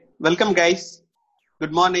Welcome, guys.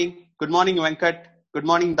 Good morning. Good morning, Venkat. Good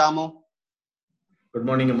morning, Damu. Good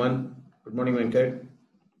morning, Aman. Good morning, Venkat.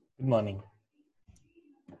 Good morning.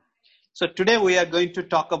 So today we are going to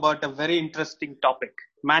talk about a very interesting topic,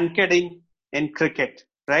 mankading in cricket,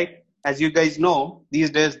 right? As you guys know,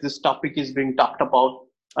 these days this topic is being talked about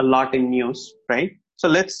a lot in news, right? So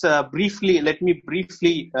let me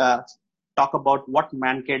briefly talk about what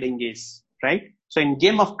mankading is, right? So in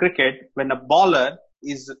game of cricket, when a bowler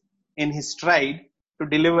is in his stride to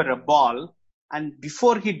deliver a ball, and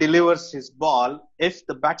before he delivers his ball, if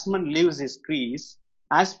the batsman leaves his crease,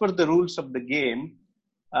 as per the rules of the game,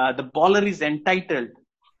 the bowler is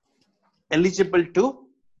eligible to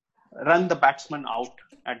run the batsman out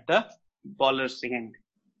at the bowler's end,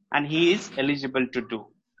 and he is eligible to do.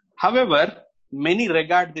 However, many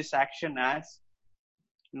regard this action as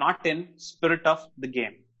not in spirit of the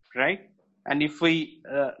game, right? And if we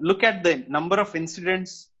look at the number of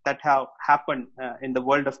incidents that have happened in the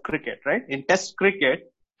world of cricket, right? In Test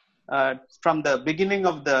cricket, from the beginning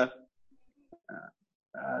of the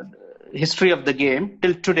history of the game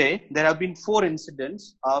till today, there have been 4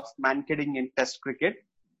 incidents of mankading in Test cricket,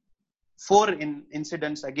 4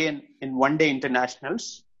 incidents again in one-day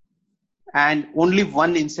internationals, and only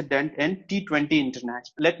 1 incident in T20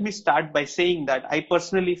 international. Let me start by saying that I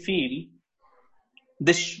personally feel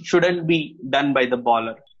this shouldn't be done by the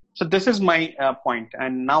bowler. So this is my point,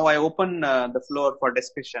 and now I open the floor for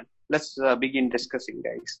discussion. Let's begin discussing,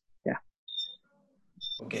 guys. Yeah.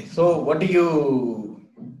 Okay, so what do you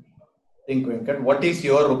think, Venkat? What is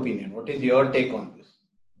your opinion? What is your take on this?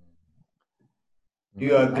 Do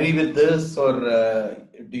you agree with this, or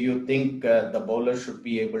do you think the bowler should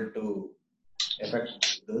be able to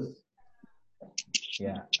affect this?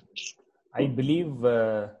 Yeah, I believe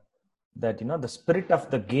that the spirit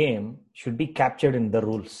of the game should be captured in the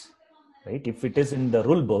rules, right? If it is in the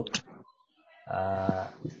rule book,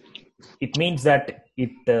 it means that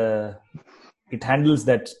it handles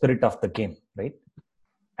that spirit of the game, right?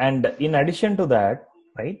 And in addition to that,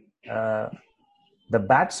 right, the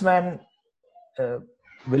batsman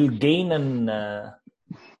will gain an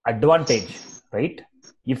advantage, right?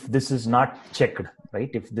 If this is not checked,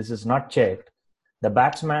 right? If this is not checked, the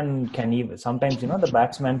batsman can even sometimes, the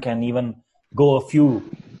batsman can even go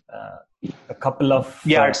a couple of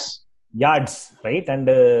yards, right? And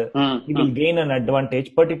he will gain an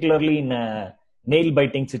advantage, particularly in a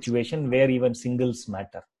nail-biting situation where even singles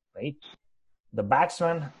matter, right? The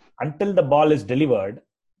batsman, until the ball is delivered,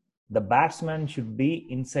 the batsman should be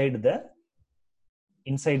inside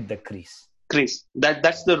the crease.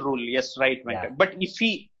 That's the rule. Yes, right, Venkat. Yeah. But if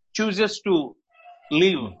he chooses to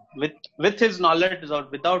leave with his knowledge or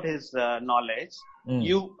without his knowledge,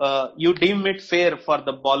 you deem it fair for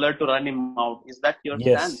the bowler to run him out. Is that your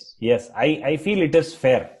stance? Yes, I feel it is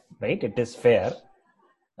fair, right? It is fair.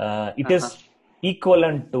 It is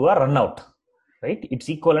equivalent to a run out, right? It's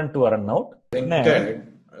equivalent to a run out. Venkat,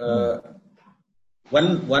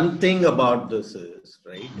 one thing about this is,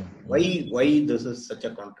 right, why this is such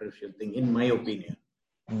a controversial thing, in my opinion,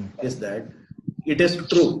 is that it is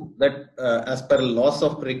true that as per laws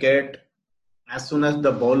of cricket, as soon as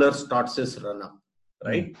the bowler starts his run up,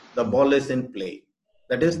 right, the ball is in play.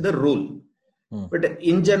 That is the rule. But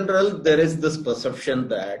in general, there is this perception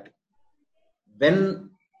that when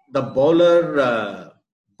the bowler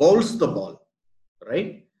bowls the ball,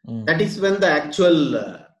 right, that is when the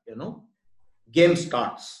actual game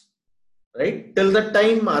starts, right? Till the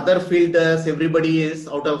time other fielders, everybody is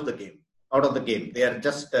out of the game. They are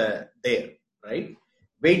just there, right?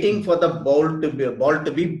 Waiting for the ball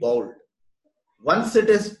to be bowled. Once it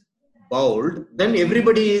is bowled, then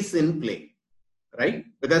everybody is in play, right?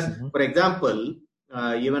 Because, for example,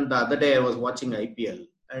 even the other day I was watching IPL,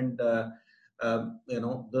 and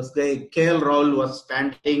this guy KL Rahul was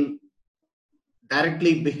standing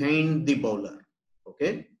directly behind the bowler.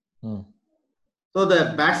 Okay. So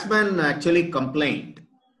the batsman actually complained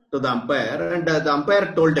to the umpire, and the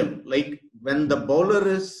umpire told him, like, when the bowler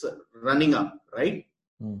is running up, right,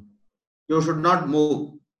 you should not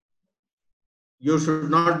move. You should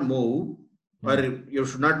not move, or you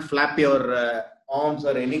should not flap your arms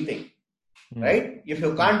or anything, right? If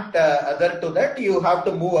you can't other to that, you have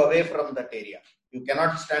to move away from that area. You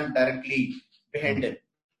cannot stand directly behind it,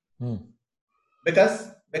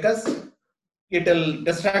 because it will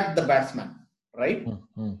distract the batsman, right?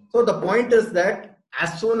 So the point is that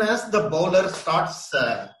as soon as the bowler starts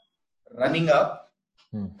running up,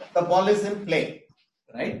 the ball is in play,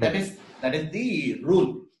 right? That is the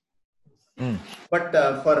rule. But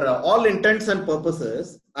for all intents and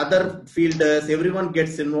purposes, other fielders, everyone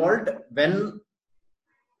gets involved when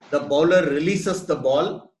the bowler releases the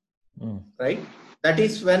ball right? That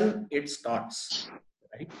is when it starts,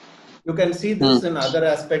 right? You can see this in other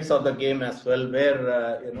aspects of the game as well, where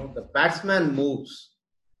the batsman moves,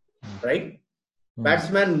 right?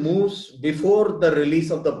 Batsman moves before the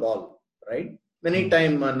release of the ball, right? Many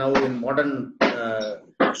times now in modern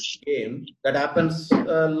game that happens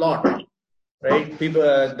a lot, right? People,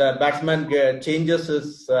 the batsman changes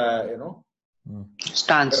his,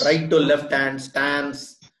 Stance. right to left hand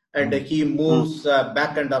stance, and he moves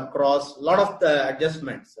back and across. A lot of the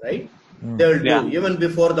adjustments, right? They will do even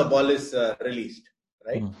before the ball is released,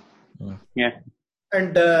 right? Yeah.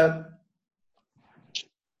 And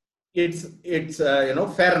it's fair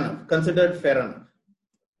enough, considered fair enough,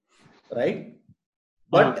 right?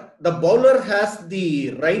 But the bowler has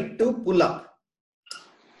the right to pull up.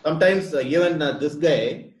 Sometimes even this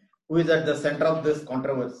guy who is at the center of this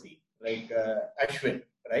controversy, like Ashwin,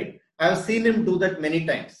 right? I've seen him do that many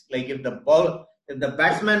times. Like if the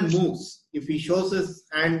batsman moves, if he shows his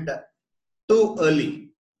hand too early,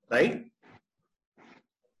 right?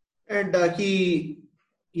 And he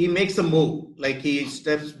makes a move, like he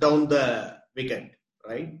steps down the wicket,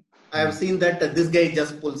 right? I have seen that this guy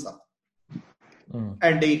just pulls up.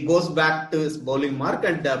 And he goes back to his bowling mark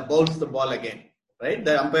and bowls the ball again, right?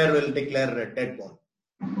 The umpire will declare a dead ball,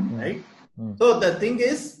 right? So the thing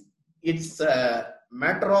is, it's a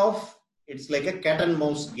matter of, it's like a cat and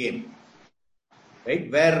mouse game,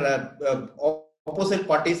 right? Where opposite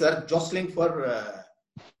parties are jostling for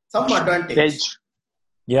some advantage,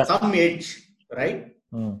 some edge, right?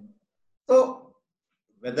 So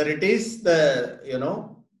whether it is the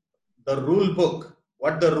rule book,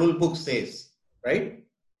 what the rule book says, right?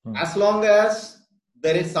 As long as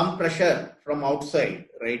there is some pressure from outside,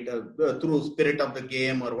 right, through spirit of the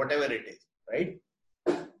game or whatever it is, right,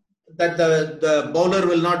 that the bowler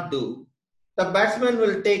will not do, the batsman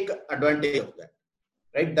will take advantage of that,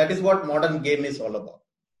 right? That is what modern game is all about,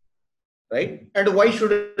 right? And why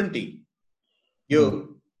shouldn't he?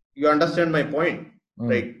 You understand my point,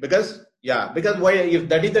 right? Because why, if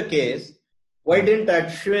that is the case, why didn't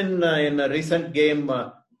Ashwin in a recent game,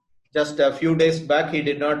 just a few days back, he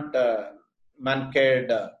did not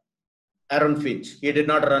Mankading Aaron Finch. He did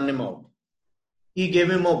not run him out. He gave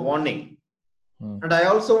him a warning. And I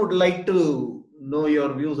also would like to know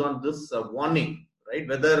your views on this warning, right?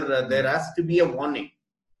 Whether there has to be a warning,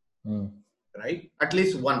 right? At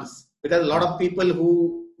least once. Because a lot of people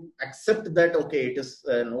who accept that, okay, it is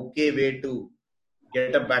an okay way to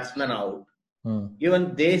get a batsman out,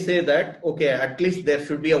 even they say that, okay, at least there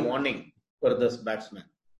should be a warning for this batsman.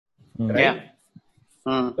 Right?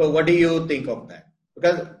 So what do you think of that?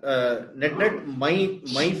 Because net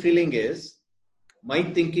my feeling is, my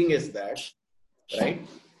thinking is that, right,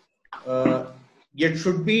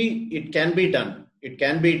 it can be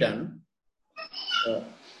done,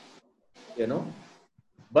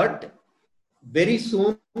 but very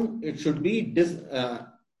soon it should be the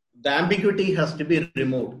ambiguity has to be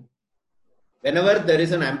removed. Whenever there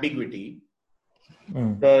is an ambiguity,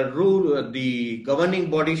 the governing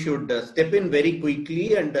body should step in very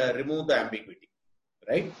quickly and remove the ambiguity,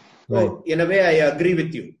 right? So in a way, I agree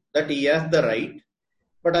with you that he has the right,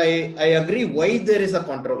 but I agree why there is a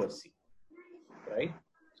controversy, right?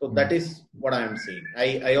 So that is what I am saying.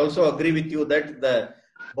 I also agree with you that the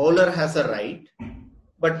bowler has a right,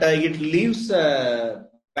 but it leaves a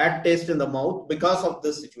bad taste in the mouth because of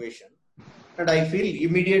this situation. And I feel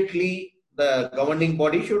immediately the governing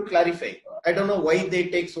body should clarify. I don't know why they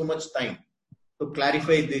take so much time to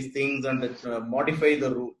clarify these things and modify the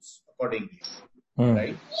rules accordingly,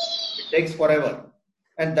 right? It takes forever,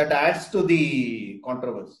 and that adds to the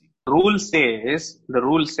controversy. The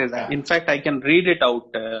rule says, in fact, I can read it out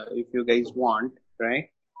if you guys want, right?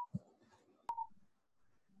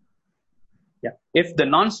 Yeah. If the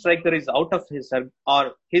non-striker is out of his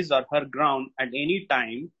or her ground at any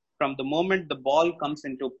time, from the moment the ball comes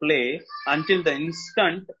into play until the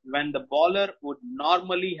instant when the bowler would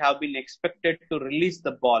normally have been expected to release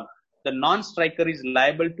the ball, the non-striker is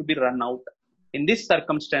liable to be run out. In these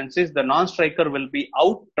circumstances, the non-striker will be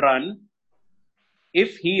outrun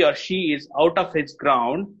if he or she is out of his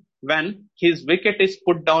ground when his wicket is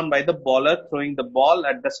put down by the bowler throwing the ball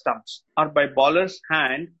at the stumps or by bowler's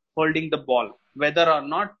hand holding the ball, whether or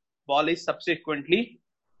not ball is subsequently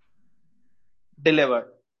delivered.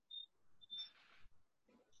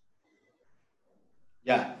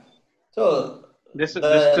 Yeah. So this is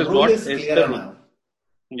the rule what is clear now.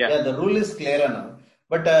 Yeah, the rule is clear now.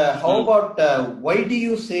 But how about why do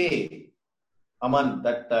you say, Aman,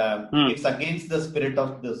 that it's against the spirit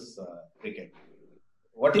of this cricket?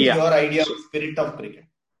 What is your idea of spirit of cricket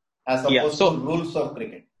as opposed to rules of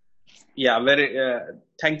cricket? Yeah, very.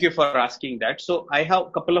 Thank you for asking that. So I have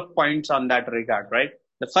a couple of points on that regard, right?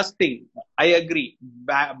 The first thing, I agree.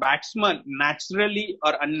 Batsmen naturally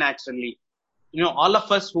or unnaturally, all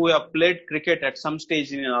of us who have played cricket at some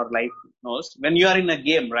stage in our life knows when you are in a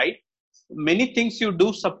game, right? Many things you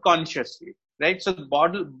do subconsciously, right? So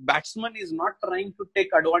the batsman is not trying to take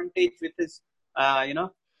advantage with his,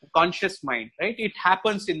 conscious mind, right? It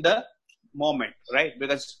happens in the moment, right?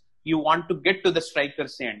 Because you want to get to the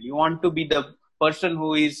striker's end. You want to be the person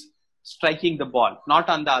who is striking the ball, not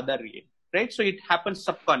on the other end, right? So it happens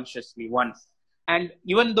subconsciously once. And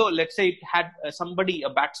even though, let's say, it had a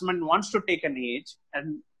batsman wants to take an edge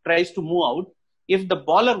and tries to move out, if the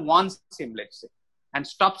bowler wants him, let's say, and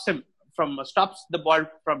stops the ball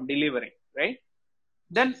from delivering, right?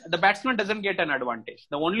 Then the batsman doesn't get an advantage.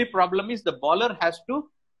 The only problem is the bowler has to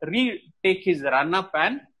retake his run up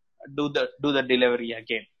and do the delivery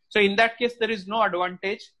again. So in that case, there is no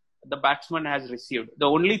advantage the batsman has received. The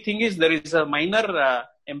only thing is there is a minor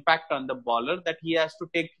impact on the bowler that he has to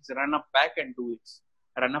take his run up back and do his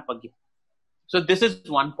run up again. So this is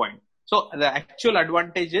one point. So the actual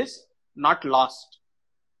advantage is not lost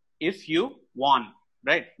if you won,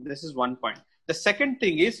 right? This is one point. The second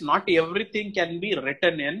thing is not everything can be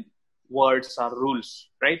written in words or rules,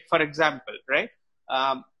 right? For example, right?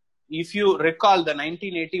 If you recall the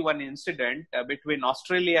 1981 incident between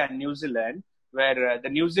Australia and New Zealand, where the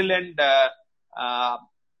New Zealand uh,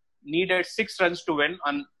 needed 6 runs to win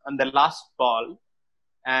on the last ball,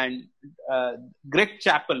 and Greg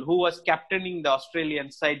Chappell, who was captaining the Australian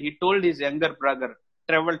side, he told his younger brother,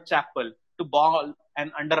 Trevor Chappell, to ball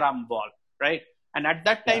an underarm ball, right? And at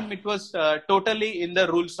that time, Yeah. it was totally in the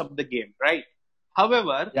rules of the game, right?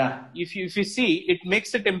 However, Yeah. if you see, it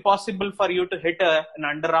makes it impossible for you to hit an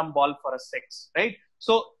underarm ball for a six, right?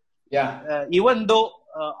 So Yeah. even though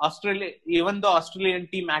Australian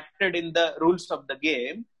team acted in the rules of the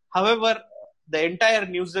game, however, the entire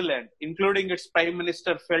New Zealand, including its prime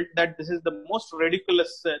minister, felt that this is the most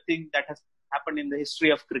ridiculous thing that has happened in the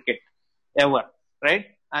history of cricket ever, right?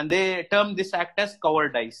 And they term this act as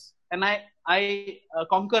cowardice. And I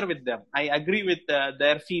concur with them. I agree with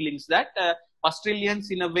their feelings that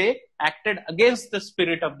Australians, in a way, acted against the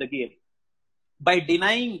spirit of the game by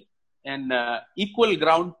denying an equal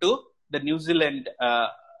ground to the New Zealand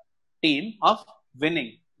team of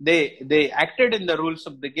winning. They acted in the rules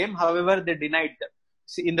of the game, however, they denied them.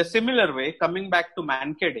 See, in the similar way, coming back to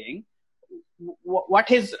Mankading, what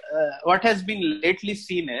has been lately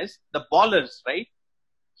seen is the bowlers, right?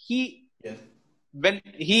 He Yes. When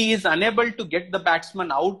he is unable to get the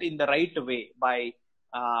batsman out in the right way by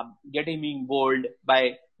getting him bowled,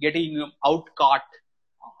 by getting him out caught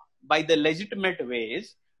by the legitimate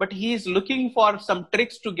ways, but he is looking for some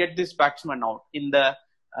tricks to get this batsman out. In the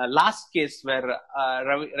last case where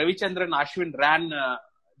Ravichandran Ashwin ran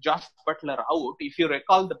Josh Butler out, if you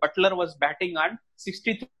recall, the Butler was batting on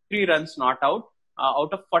 63 runs not out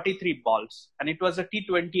of 43 balls. And it was a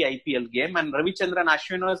T20 IPL game, and Ravichandran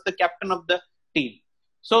Ashwin was the captain of the team.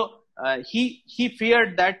 So he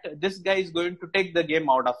feared that this guy is going to take the game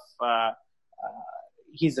out of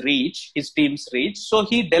his team's reach. So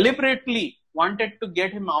he deliberately wanted to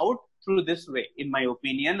get him out through this way, in my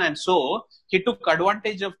opinion. And so he took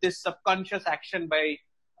advantage of this subconscious action by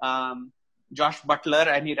Josh Butler,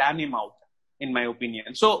 and he ran him out, in my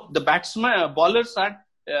opinion. So the bowlers are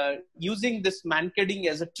using this Mankading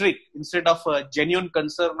as a trick instead of a genuine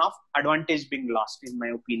concern of advantage being lost, in my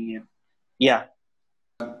opinion. Yeah.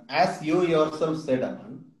 As you yourself said,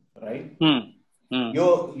 Aman, right? Hmm.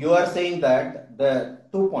 You are saying that the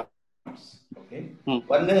 2 points. Okay.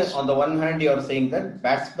 One is, on the one hand, you are saying that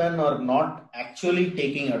batsmen are not actually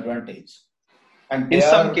taking advantage, and In they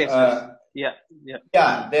some are cases. Yeah.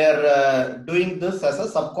 they are doing this as a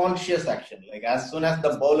subconscious action. Like as soon as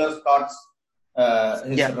the bowler starts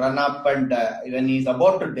his run up, and when he's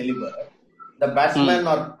about to deliver, the batsmen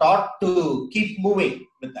are taught to keep moving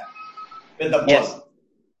with the ball. Yes.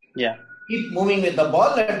 Yeah. Keep moving with the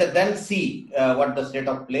ball and then see what the state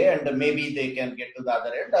of play, and maybe they can get to the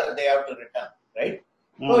other end or they have to return, right?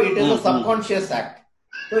 So it is a subconscious act.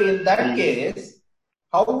 So in that case,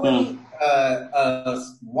 how will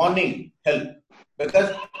warning help?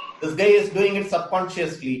 Because this guy is doing it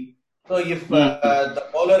subconsciously. So if the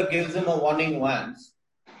bowler gives him a warning once,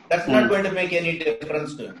 that's not going to make any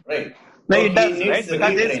difference to him, right? No, So it does, he right? needs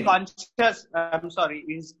Because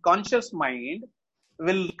his conscious mind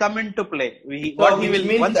will come into play. It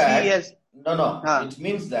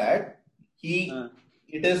means that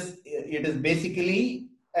it is basically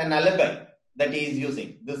an alibi that he is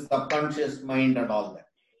using, this subconscious mind and all that.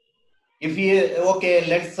 if he, okay,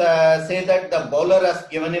 let's say that the bowler has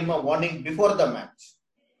given him a warning before the match.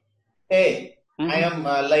 Hey, I am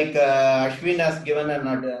like Ashwin has given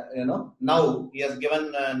now he has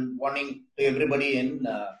given a warning to everybody in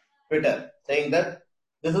Twitter saying that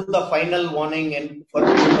this is the final warning for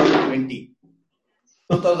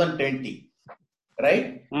 2020,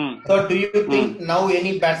 right? So do you think now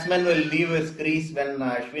any batsman will leave his crease when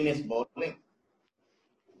Ashwin is bowling?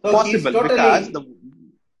 So Possible, because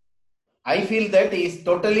I feel that he is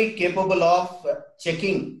totally capable of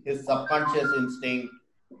checking his subconscious instinct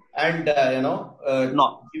and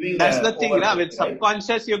no, giving that's the thing. overtake, With right?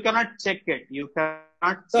 subconscious, you cannot check it. You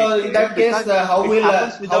cannot So check in that it case, because how it will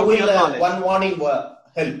happens without your knowledge. one warning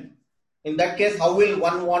help? In that case, how will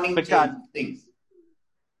one warning change things?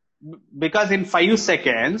 Because in 5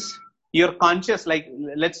 seconds, you're conscious. Like,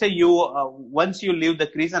 let's say you once you leave the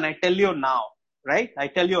crease, and I tell you now, right? I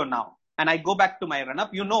tell you now, and I go back to my run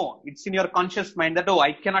up. You know, it's in your conscious mind that, oh,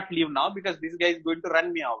 I cannot leave now because this guy is going to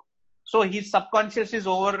run me out. So his subconscious is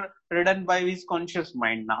overridden by his conscious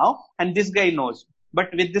mind now, and this guy knows.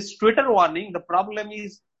 But with this Twitter warning, the problem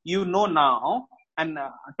is you know now, and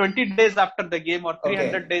 20 days after the game or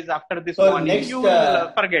 300 days after this warning, you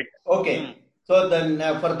will forget. Okay. So then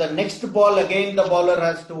for the next ball, again the bowler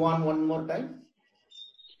has to warn one more time?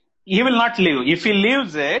 He will not leave. If he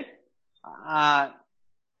leaves it,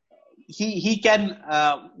 he can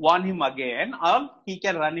warn him again, or he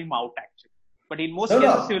can run him out actually. But in most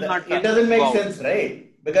cases, he will not. It doesn't make sense, right?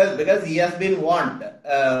 Because he has been warned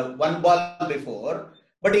one ball before,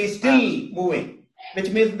 but he is still moving,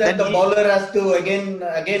 which means that the bowler has to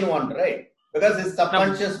again warn, right? Because his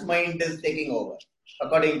subconscious mind is taking over.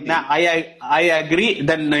 According to I agree.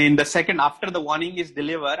 Then in the second after the warning is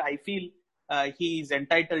delivered, I feel he is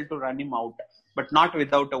entitled to run him out, but not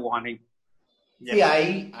without a warning. Yes.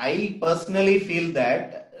 See, I personally feel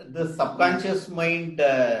that the subconscious mind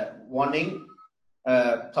warning,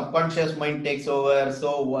 subconscious mind takes over,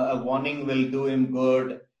 so a warning will do him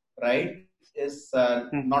good, right? Is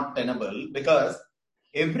not tenable, because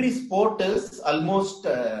every sport is almost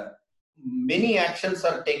many actions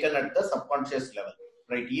are taken at the subconscious level,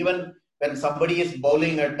 right? Even when somebody is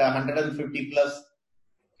bowling at 150 plus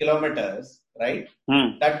kilometers, right?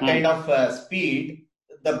 That kind of speed,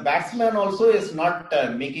 the batsman also is not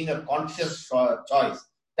making a conscious choice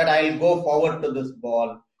that I'll go forward to this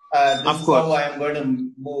ball. This is how I am going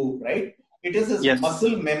to move, right? It is his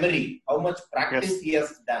muscle memory, how much practice he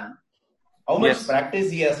has done,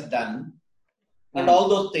 and all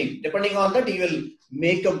those things. Depending on that, he will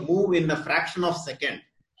make a move in a fraction of a second.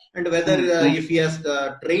 And whether if he has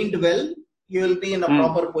trained well, he will be in a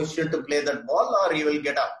proper position to play that ball, or he will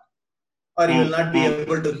get out, or he will not be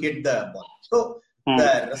able to hit the ball. So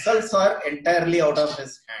the results are entirely out of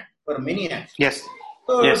his hand for many actions. Yes.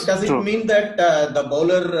 So does it mean that the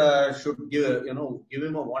bowler should give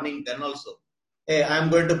him a warning then also? Hey, I'm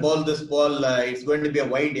going to bowl this ball. It's going to be a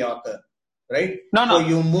wide Yorker, right? No. So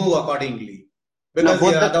you move accordingly, because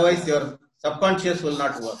otherwise your subconscious will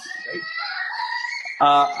not work, right?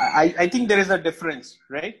 I think there is a difference,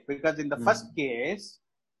 right? Because in the first case,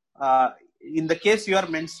 in the case you are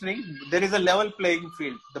mentioning, there is a level playing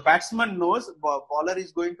field. The batsman knows bowler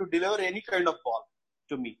is going to deliver any kind of ball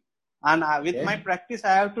to me, and with my practice,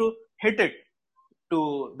 I have to hit it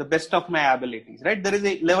to the best of my abilities, right? There is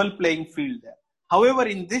a level playing field there. However,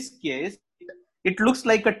 in this case, it looks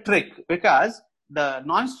like a trick, because the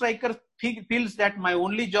non-striker feels that my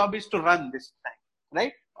only job is to run this time,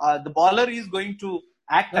 right? The bowler is going to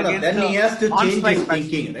act against. Then he has to change his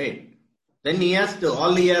thinking, right? Then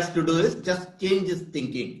all he has to do is just change his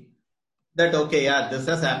thinking. That, okay, this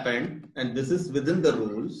has happened and this is within the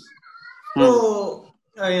rules. So,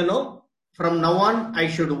 from now on, I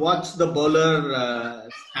should watch the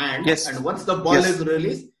bowler's hand. And once the ball is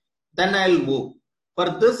released, then I'll move. For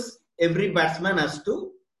this, every batsman has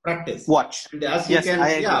to practice. Watch. And as you can,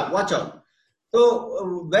 watch out.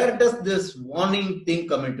 So, where does this warning thing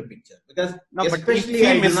come into picture? Because especially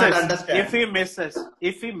I do not understand. If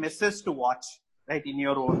he misses to watch, right, in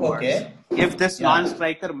your own words, if this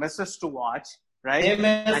non-striker misses to watch, right? Same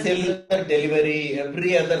as delivery,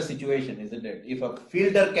 every other situation, isn't it? If a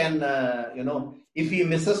fielder can, if he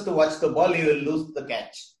misses to watch the ball, he will lose the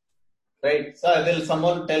catch, right? So will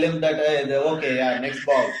someone tell him that, next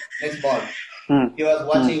ball. He was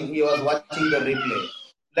watching the replay.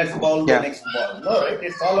 Let's bowl the next ball. No, right?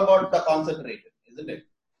 It's all about the concentration, isn't it?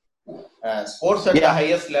 Sports at the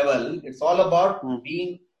highest level, it's all about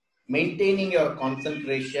maintaining your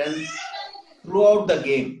concentration throughout the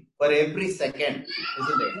game for every second,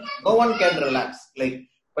 isn't it? No one can relax. Like,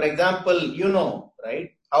 for example,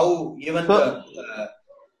 right? How even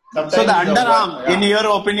Sometimes So the underarm, yeah. in your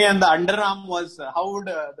opinion, the underarm was how would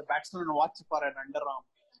the batsman watch for an underarm?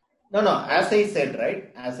 No. As I said,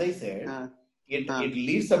 right? As I said, it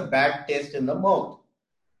leaves a bad taste in the mouth.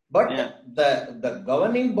 But the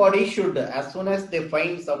governing body should, as soon as they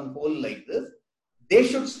find some hole like this, they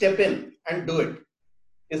should step in and do it,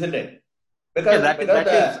 isn't it? Because that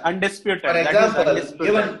is undisputed. For example, that is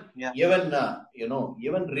undisputed.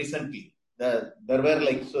 even recently, there were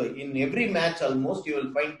like, so in every match almost you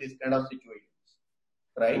will find this kind of situations,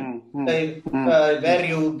 right? Where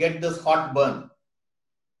you get this hot burn.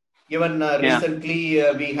 Even recently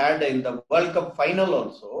we had in the World Cup final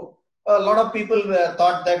also, a lot of people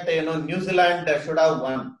thought that New Zealand should have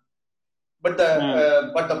won, but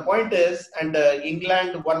the point is, and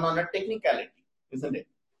England won on a technicality, isn't it?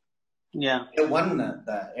 Yeah. They won.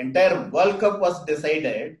 The entire World Cup was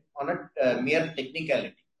decided on a mere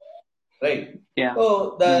technicality, right? Yeah.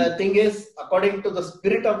 So the thing is, according to the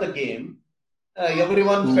spirit of the game,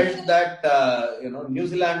 everyone felt that New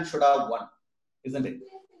Zealand should have won, isn't it?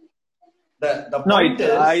 The point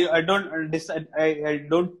is, I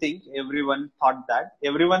don't think everyone thought that.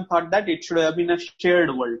 Everyone thought that it should have been a shared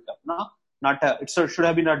World Cup, no? It should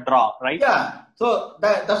have been a draw, right? Yeah. So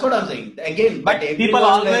that's what I'm saying. Again, but people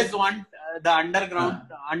always want the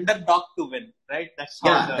underdog to win, right? That's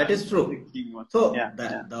how that is true. So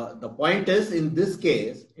the point is, in this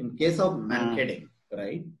case, in case of Mankading,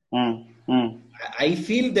 right? I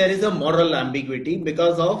feel there is a moral ambiguity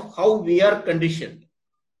because of how we are conditioned.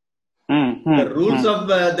 The rules of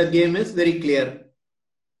the game is very clear,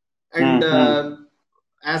 and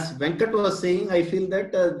as Venkat was saying, I feel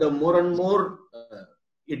that the more and more,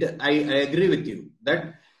 I agree with you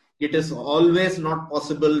that it is always not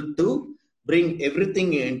possible to bring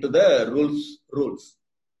everything into the rules.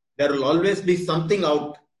 There will always be something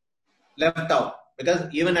left out, because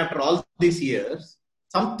even after all these years,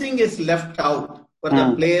 something is left out for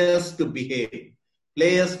the players to behave,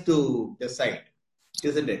 players to decide,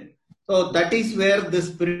 isn't it? So that is where the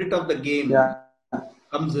spirit of the game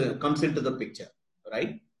comes into the picture,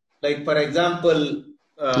 right? Like, for example,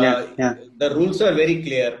 the rules are very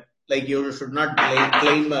clear. Like, you should not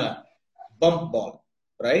claim a bump ball,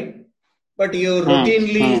 right? But you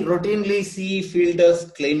routinely see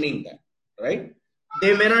fielders claiming that, right?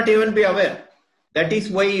 They may not even be aware. That is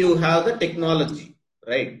why you have the technology,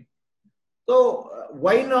 right? So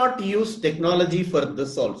why not use technology for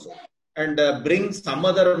this also, and bring some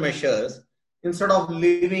other measures instead of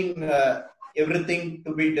leaving everything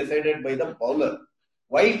to be decided by the bowler?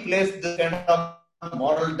 Why place this kind of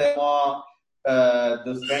moral dilemma,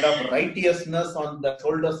 this kind of righteousness on the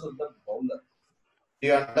shoulders of the bowler? Do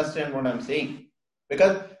you understand what I'm saying?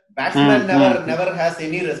 Because batsman never has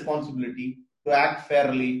any responsibility to act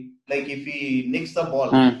fairly. Like, if he nicks the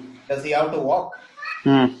ball, does he have to walk?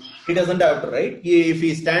 He doesn't have to, right? If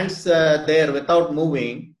he stands there without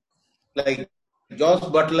moving, like Josh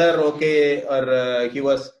Butler, okay, or he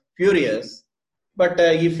was furious, but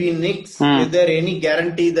if he nicks, is there any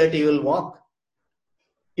guarantee that he will walk?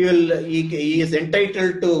 He is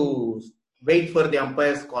entitled to wait for the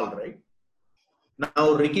umpire's call, right?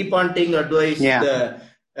 Now, Ricky Ponting advised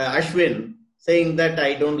Ashwin, saying that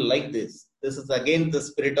I don't like this. This is against the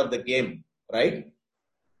spirit of the game, right?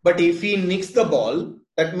 But if he nicks the ball,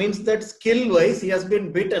 that means that skill-wise he has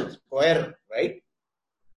been beaten square, right?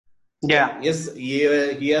 Yeah. Yes,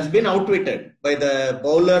 he has been outwitted by the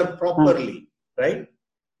bowler properly, right?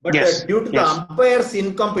 But due to the umpire's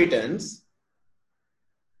incompetence,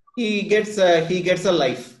 he gets a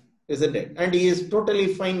life, isn't it? And he is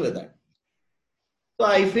totally fine with that. So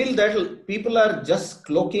I feel that people are just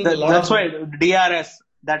cloaking a lot.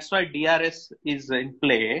 That's why DRS is in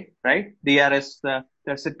play, right? DRS,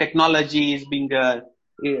 there's a technology is being.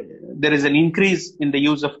 There is an increase in the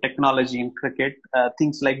use of technology in cricket.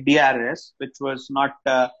 Things like DRS, which was not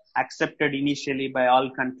accepted initially by all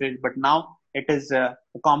countries, but now it is a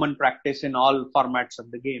common practice in all formats of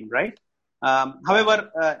the game, right? However,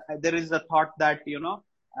 there is a thought that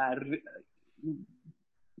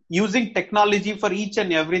using technology for each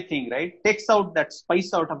and everything, right, takes out that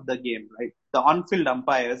spice out of the game, right? The on-field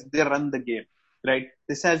umpires, they run the game, right?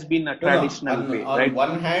 This has been a traditional way, right? On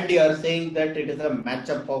one hand, you are saying that it is a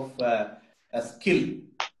matchup of a skill,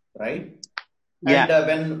 right?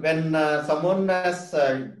 And when someone has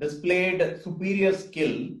displayed superior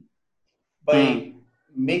skill by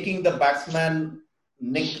making the batsman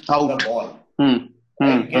nick the ball,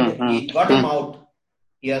 he got him out.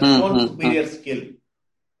 He has shown superior skill.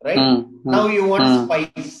 Right? Now you want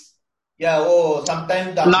spice. Yeah, oh,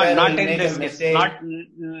 sometimes the Not umpire not will in make a this case. mistake.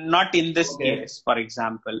 Not in this Okay. case. For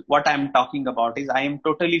example, what I'm talking about is I am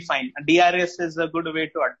totally fine. DRS is a good way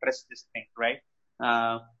to address this thing, right?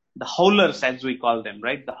 Uh, the howlers, as we call them,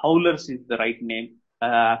 right? The howlers is the right name.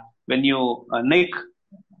 When you nick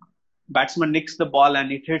batsman nicks the ball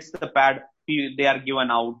and it hits the pad, they are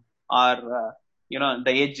given out, or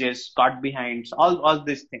the edges caught behind, all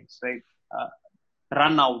these things, right? Uh,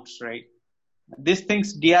 Run outs, right? These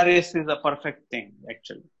things, DRS is a perfect thing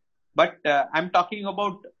actually. But I'm talking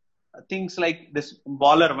about things like this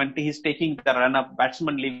bowler when he's taking the run up,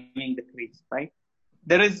 batsman leaving the crease, right?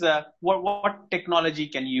 There is what technology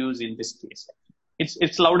can you use in this case?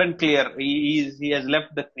 It's loud and clear. He has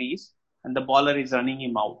left the crease and the bowler is running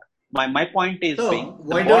him out. My point is So being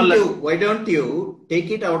the bowler. why don't you take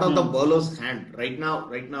it out of the Hmm, bowler's hand right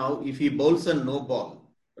now, if he bowls a no ball,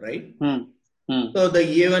 right? hmm, hmm. So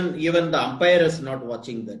even the umpire is not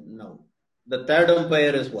watching that now. The third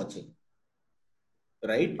umpire is watching,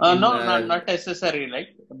 right? No, not necessary, right?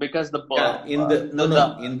 Because Yeah, in the no the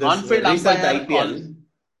no in this on-field recent umpire IPL, calls.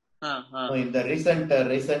 Uh, uh, no, in the recent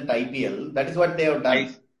IPL, that is what they have I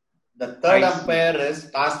done. The third I see. umpire is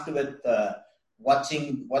tasked with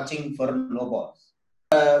watching for no balls.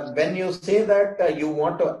 When you say that you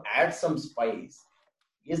want to add some spice,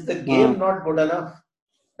 is the game Hmm, not good enough?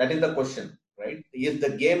 That is the question, right? Is the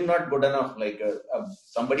game not good enough? Like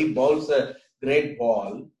somebody bowls a great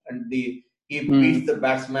ball and he beats hmm, the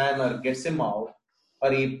batsman or gets him out,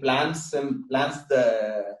 or he plans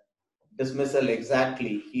the dismissal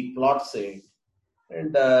exactly. He plots it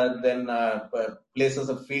and then places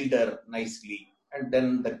a fielder nicely, and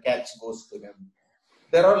then the catch goes to him.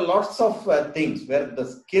 There are lots of things where the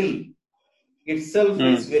skill itself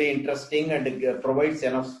is hmm. very interesting and provides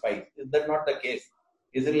enough spice. Is that not the case?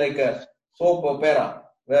 Is it like a soap opera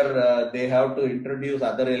where they have to introduce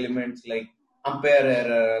other elements like umpire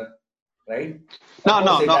error, right? Of course,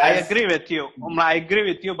 No. it I adds. agree with you. I agree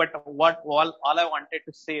with you. But what all I wanted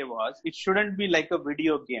to say was it shouldn't be like a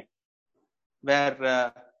video game where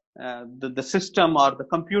the system or the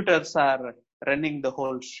computers are running the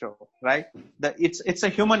whole show, right? It's a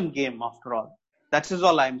human game after all. That is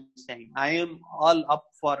all I'm saying. I am all up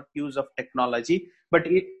for use of technology, but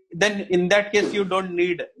then in that case, you don't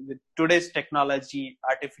need with today's technology,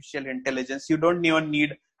 artificial intelligence. You don't even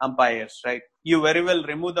need umpires, right? You very well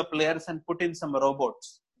remove the players and put in some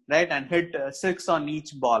robots, right? And hit six on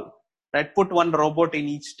each ball, right? Put one robot in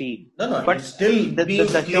each team. No, But it's still being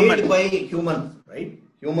the played human, by humans, right?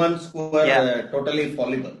 Humans who are yeah. totally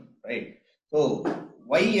fallible, right? So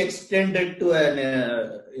why extend it to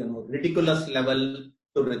an ridiculous level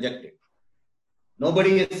to reject it?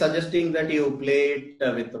 Nobody is suggesting that you play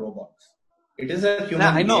it with robots. It is a No,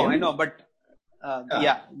 human I know, game. but Yeah.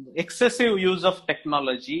 yeah, excessive use of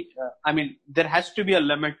technology. I mean, there has to be a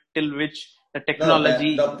limit till which the No,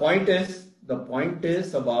 technology. the point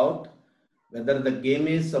is about whether the game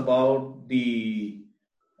is about the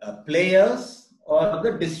players or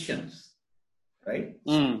the decisions, right?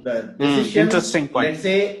 The decisions, Interesting point.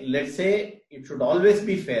 let's say it should always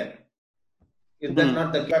be fair. Is that Hmm,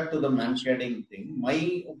 not the back to the Mankading thing? My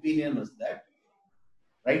opinion is that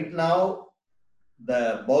right now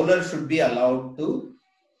the bowler should be allowed to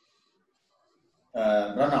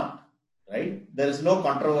run out, right? There is no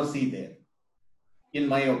controversy there, in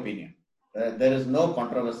my opinion. There is no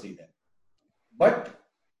controversy there. But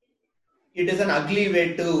it is an ugly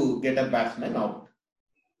way to get a batsman out.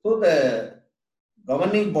 So the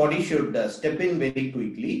governing body should step in very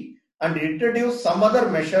quickly and introduce some other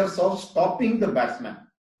measures of stopping the batsman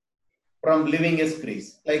from leaving his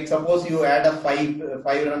crease. Like suppose you add a five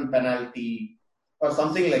run penalty or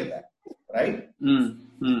something like that, right? hmm,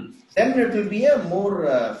 hmm. Then it will be a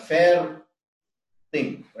more fair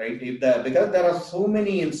thing, right? Because there are so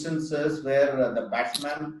many instances where the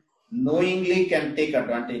batsman knowingly can take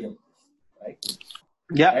advantage of this, right?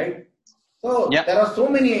 Yeah, Right. So yeah, there are so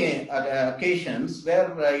many occasions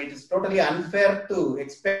where it is totally unfair to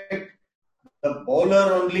expect the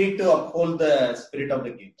bowler only to uphold the spirit of the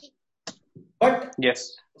game. But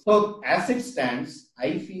yes. so as it stands,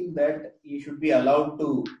 I feel that he should be allowed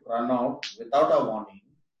to run out without a warning.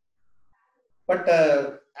 But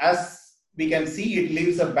as we can see, it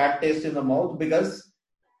leaves a bad taste in the mouth because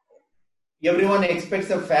everyone expects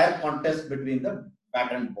a fair contest between the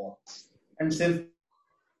bat and ball. And since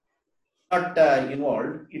not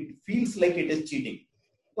involved, it feels like it is cheating.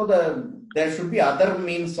 So there should be other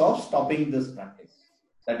means of stopping this practice.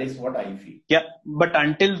 That is what I feel. Yeah, but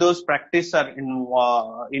until those practices are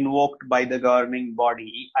invoked by the governing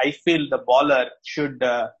body, I feel the bowler should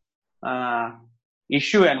uh,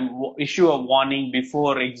 issue a warning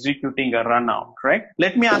before executing a run out, right?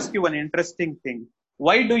 Let me ask you one interesting thing.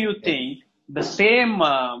 Why do you think the same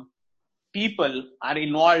people are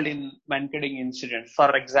involved in Mankading incident?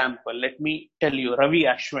 For example, let me tell you, Ravi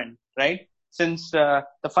Ashwin, right? Since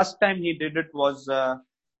the first time he did it was,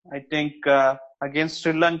 I think, against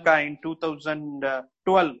Sri Lanka in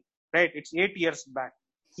 2012, right? It's 8 years back.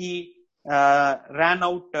 He ran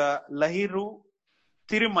out Lahiru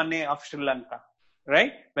Tirumane of Sri Lanka,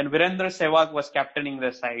 right? When Virendra Sehwag was captaining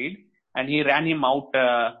the side and he ran him out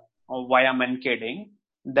via Mankading,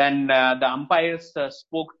 then the umpires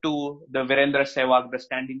spoke to the Virendra Sehwag, the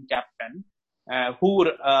standing captain, who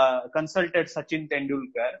consulted Sachin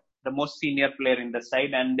Tendulkar, the most senior player in the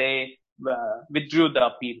side, and they withdrew the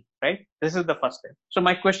appeal, right? This is the first step. So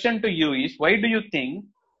my question to you is, why do you think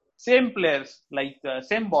same players, like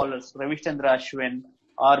same bowlers, Ravichandra Ashwin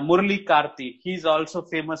or Murali Karthik, he's also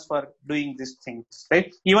famous for doing these things,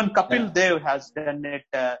 right? Even Kapil Dev has done it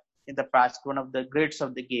in the past, one of the greats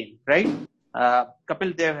of the game, right?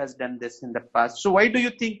 Kapil Dev has done this in the past. So why do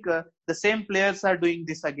you think the same players are doing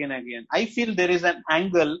this again and again? I feel there is an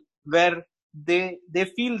angle where they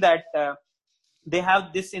feel that they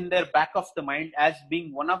have this in their back of the mind as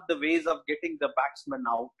being one of the ways of getting the batsman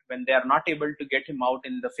out when they are not able to get him out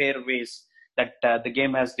in the fair ways that the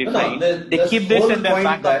game has defined. They keep this in their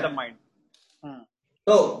back of the mind.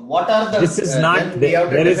 So what are the... This is not...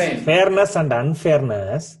 There is fairness and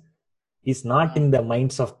unfairness is not in the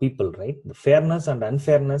minds of people, right? The fairness and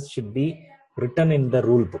unfairness should be written in the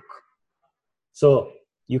rule book. So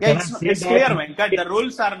you cannot say it's clear, Venkat. The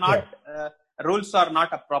rules are not... rules are not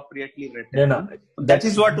appropriately written. No, that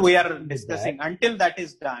is what we are discussing. Until that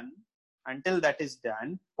is done,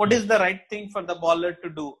 what is the right thing for the bowler to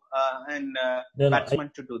do and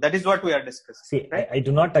batsman to do? That is what we are discussing. See, right? I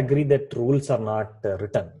do not agree that rules are not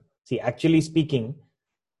written. See, actually speaking,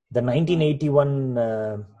 the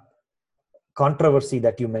 1981 controversy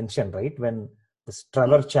that you mentioned, right? When this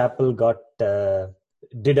Trevor Chappell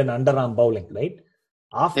did an underarm bowling, right?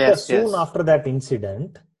 After that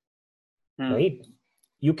incident, right?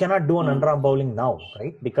 You cannot do an underarm bowling now,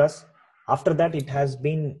 right? Because after that,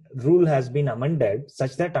 rule has been amended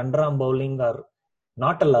such that underarm bowling are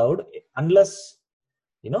not allowed unless,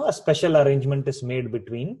 a special arrangement is made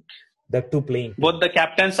between the two playing teams. Both the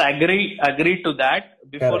captains agree to that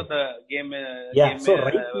before the game. So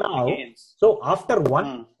right now, begins. So after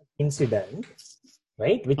one incident,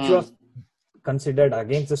 right, which was considered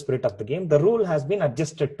against the spirit of the game, the rule has been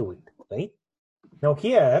adjusted to it, right? Now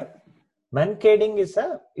here, Mankading is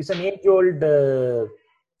an age-old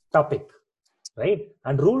topic, right?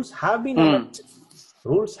 And rules have been amended.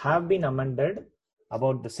 Rules have been amended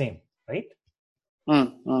about the same, right?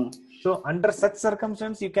 So under such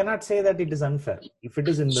circumstances, you cannot say that it is unfair if it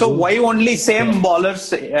is in the So rules. Why only same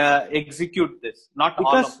bowlers execute this, not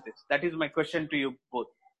all of this? That is my question to you both.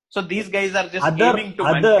 So these guys are just aiming to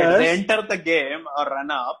Mankad. They enter the game or run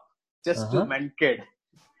up just to Mankad.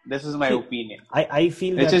 This is my opinion. I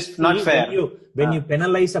feel that is not fair. When you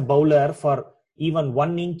penalize a bowler for even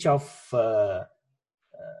 1 inch of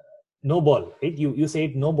no ball, right? You say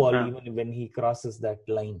it no ball even when he crosses that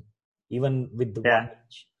line, even with the 1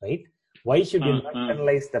 inch, right? Why should you not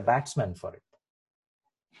penalize the batsman for it?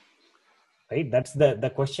 Right? That's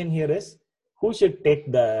the question here is, who should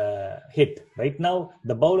take the hit? Right now,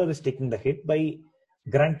 the bowler is taking the hit by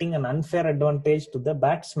granting an unfair advantage to the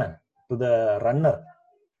batsman, to the runner,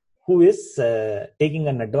 who is taking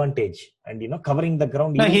an advantage and covering the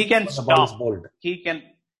ground. No, he can stop. He can,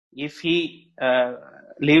 if he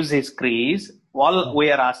leaves his crease. All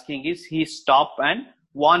we are asking is he stop and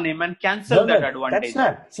warn him and cancel that advantage. That's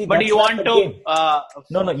not. See, but you want to?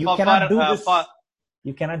 You cannot do this.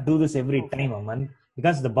 You cannot do this every time, Aman,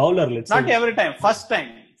 because the bowler. Not every time. First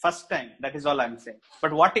time. That is all I'm saying.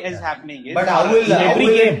 But what is happening is. But how will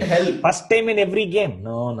it help? First time in every game.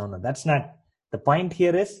 No. That's not. The point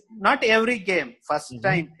here is not every game. First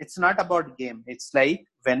time. It's not about game. It's like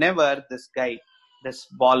whenever this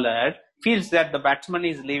bowler feels that the batsman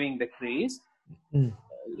is leaving the crease,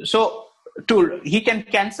 so he can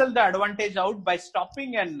cancel the advantage out by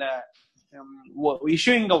stopping and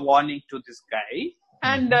issuing a warning to this guy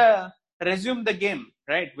and resume the game,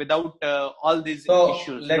 right? Without all these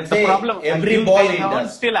issues. Let's say every ball he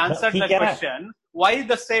does. Still answered the question. Why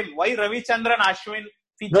the same? Why Ravichandran Ashwin?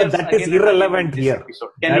 That is irrelevant here.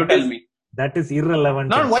 Can you tell me? That is irrelevant.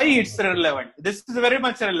 Not why it's relevant. This is very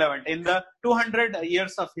much relevant. In the 200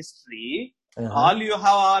 years of history, all you have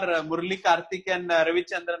are Murali Karthik and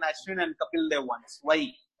Ravichandran Ashwin and Kapil Dev ones.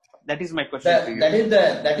 Why? That is my question to you.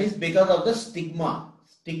 That is because of the stigma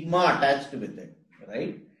attached with it,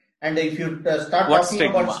 right? And if you start What talking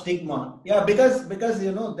stigma? about stigma, yeah, because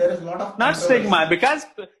there is a lot of Not controversy. stigma, because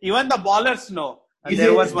even the ballers know. Is There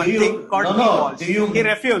it, was one thing, Courtney Walsh. do you, He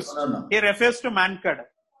refused. no. He refused to Mankad.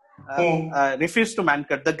 Who? Refused to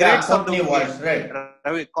Mankad. The Yeah, greats of the Courtney Walsh, game.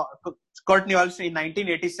 right. Courtney Walsh in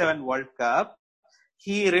 1987 World Cup.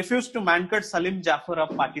 He refused to Mankad Salim Jaffer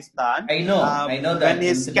of Pakistan. I know that when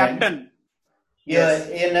his incident. captain. Yeah,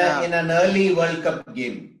 in an early World Cup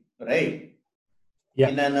game, right? Yeah.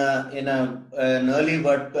 In an early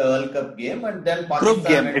World Cup game, and then Pakistan Group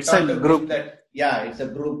game. went It's on a to group. win that. Yeah, it's a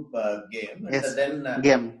group game. And Yes. then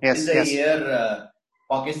Game. Yes. in the Yes. year,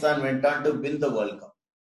 Pakistan went on to win the World Cup,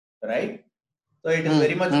 right? So it is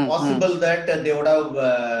very much possible that they would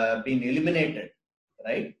have been eliminated,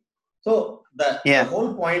 right? So the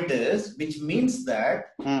whole point is, which means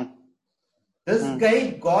that this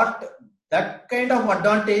guy got that kind of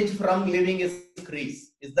advantage from leaving his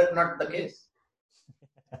crease. Is that not the case?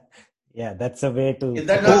 Yeah, that's a way to. Is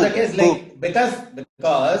that not the case? Like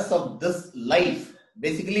because of this life,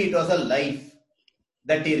 basically it was a life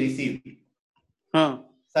that he received.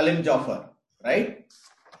 Salim Jaffer, right?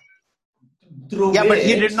 Through but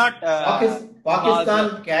he did not.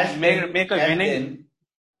 Pakistan cashed make a winning.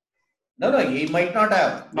 No, he might not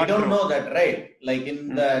have. We don't know that, right? Like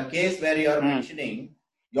in the case where you are mentioning,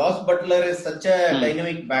 Josh Butler is such a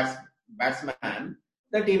dynamic batsman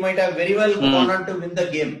that he might have very well gone on to win the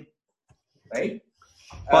game, right?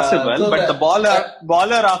 Possible, but the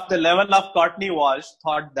baller of the level of Courtney Walsh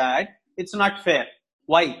thought that it's not fair.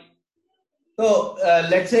 Why? So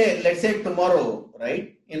let's say tomorrow,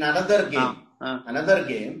 right? In another game,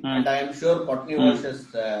 and I am sure Courtney Walsh has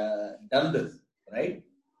done this, right?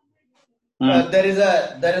 There is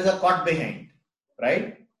a caught behind,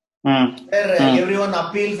 right? Where everyone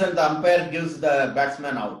appeals and the umpire gives the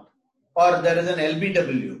batsman out, or there is an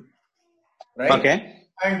LBW, right? Okay.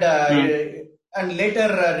 And later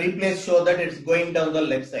replays show that it's going down the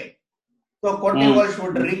left side. So Courtney Walsh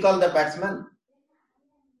would recall the batsman.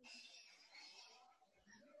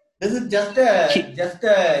 This is just a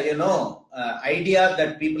idea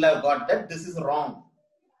that people have got that this is wrong,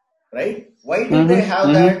 right? Why do they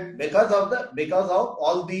have that? Because of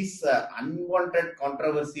all these unwanted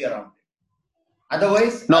controversy around it.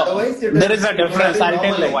 Otherwise, there is a difference. I'll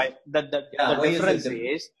tell you why. The difference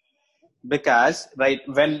is because, right,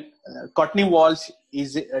 when Courtney Walsh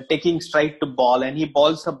is taking strike to ball and he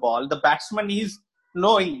balls a ball, the batsman is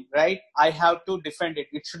knowing, right, I have to defend it.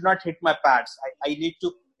 It should not hit my pads. I need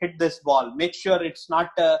to hit this ball. Make sure it's not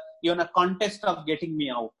even a contest of getting me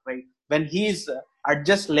out, right? When he's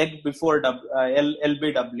adjust leg before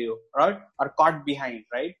LBW, right, or caught behind,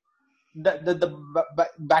 right, the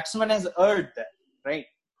batsman has earned that, right?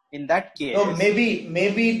 In that case, so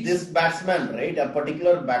maybe this batsman, right, a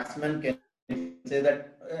particular batsman can say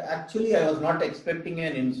that actually I was not expecting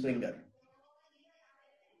an in-swinger.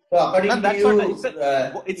 So according to you,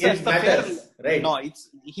 it matters, right? No,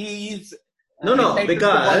 he is.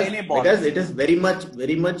 Because it is very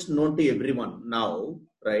much known to everyone now,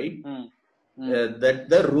 right? That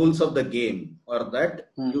the rules of the game are that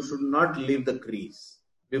you should not leave the crease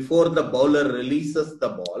before the bowler releases the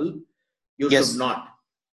ball. You should not.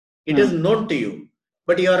 It is known to you,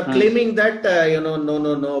 but you are claiming that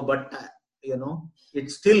no, but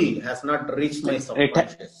it still has not reached my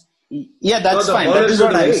subconscious. That's fine. That is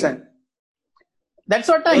what I said. That's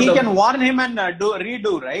what he can warn him and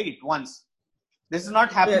redo, right? Once. This is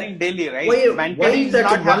not happening daily, right? Mankading is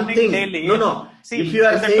not happening daily. No. See, if you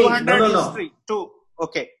are saying history,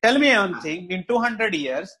 okay. Tell me one thing. In 200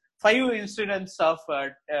 years, 5 incidents of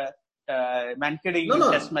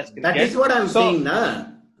Mankading Test match cricket. That is what I'm saying, na.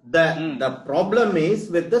 The problem is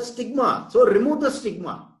with the stigma. So remove the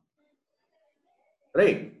stigma.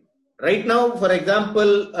 Right. Right now, for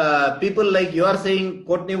example, people like you are saying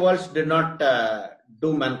Courtney Walsh did not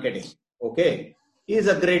do Mankading. Okay. He is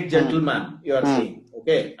a great gentleman, you are saying.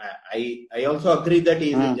 Okay. I also agree that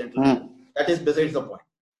he is a gentleman. That is besides the point.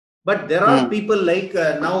 But there are people like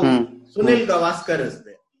now Sunil Gavaskar is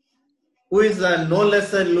there, who is no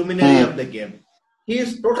less a luminary of the game. He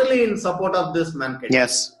is totally in support of this Mankading.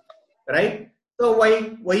 Yes. Right? So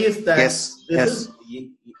why is that? Yes.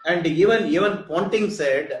 And even Ponting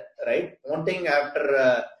said, right? Ponting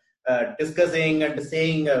after discussing and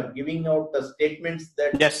saying, giving out the statements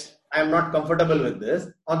that I am not comfortable with this.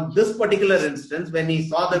 On this particular instance, when he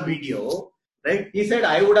saw the video, right? He said,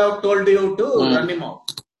 I would have told you to run him out.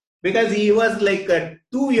 Because he was like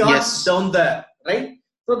 2 yards down there, right?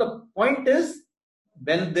 So the point is,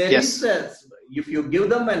 when there is, if you give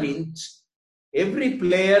them an inch, every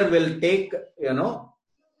player will take,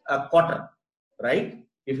 a quarter, right?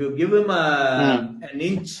 If you give him an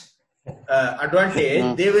inch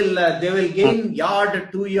advantage, they will gain yard,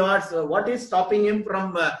 2 yards. What is stopping him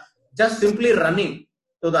from just simply running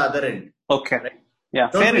to the other end? Okay. Right? Yeah,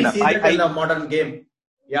 Don't fair we enough. see that in the modern game?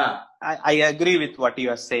 Yeah. I agree with what you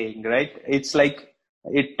are saying, right? It's like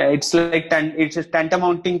it's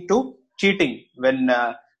tantamounting to cheating when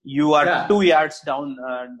you are 2 yards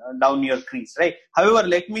down your crease, right? However,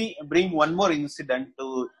 let me bring one more incident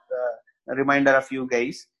to a reminder of you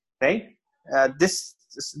guys, right? This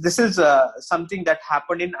is something that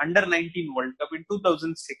happened in Under 19 World Cup in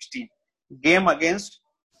 2016, game against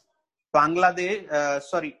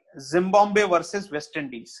Zimbabwe versus West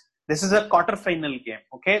Indies. This is a quarter-final game.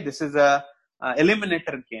 Okay, this is a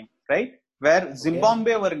eliminator game, right? Where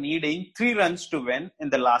Zimbabwe were needing 3 runs to win in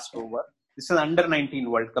the last over. This is Under 19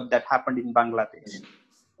 World Cup that happened in Bangladesh.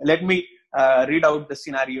 Let me read out the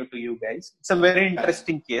scenario to you guys. It's a very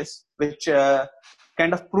interesting case, which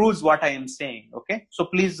kind of proves what I am saying. Okay, so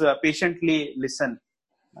please patiently listen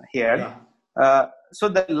here. So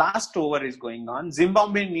the last over is going on.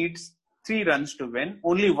 Zimbabwe needs 3 runs to win,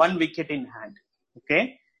 only 1 wicket in hand.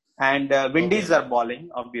 Okay, and Windies are bowling,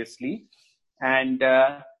 obviously, and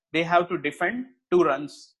they have to defend 2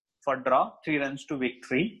 runs for draw, 3 runs to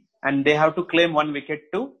victory, and they have to claim 1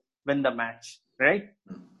 wicket to win the match, right?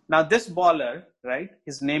 Now this bowler, right,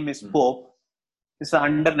 his name is Pope. It's an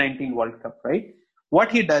Under 19 World Cup, right?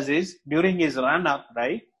 What he does is, during his run up,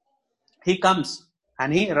 right, he comes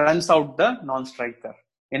and he runs out the non-striker.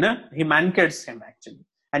 He mankades him actually.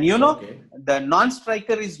 And the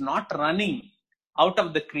non-striker is not running out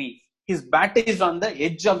of the crease. His bat is on the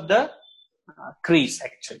edge of the crease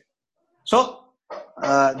actually. So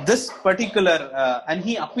this particular, and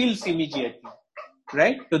he appeals immediately,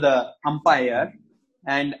 right, to the umpire.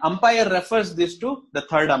 And umpire refers this to the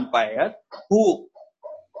third umpire, who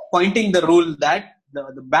pointing the rule that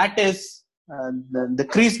the bat is, the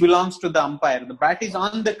crease belongs to the umpire. The bat is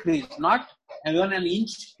on the crease, not even an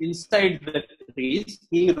inch inside the crease.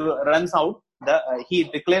 He runs out. He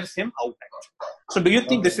declares him out. So, do you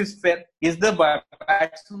think this is fair? Is the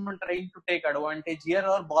batsman trying to take advantage here,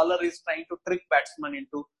 or bowler is trying to trick batsman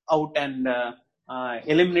into out and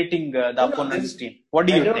eliminating the opponent's team? What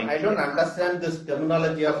do you think? I don't understand this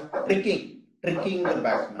terminology of tricking the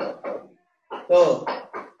batsman. So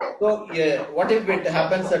what if it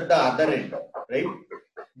happens at the other end, right?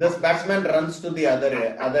 This batsman runs to the other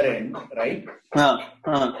end, right? And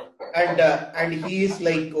he is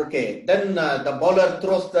like, okay, then the bowler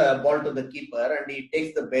throws the ball to the keeper and he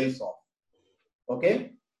takes the bails off,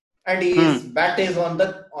 okay, and his bat is on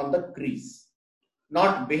the crease,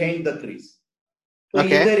 not behind the crease. So is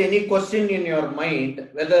there any question in your mind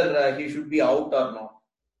whether he should be out or not?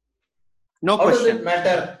 No question. Does it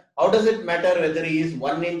matter? How does it matter whether he is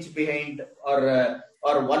 1 inch behind or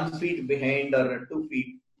 1 feet behind or 2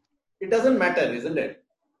 feet? It doesn't matter, isn't it?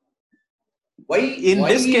 Why is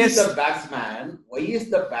the batsman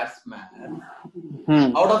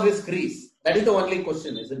out of his crease? That is the only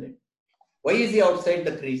question, isn't it? Why is he outside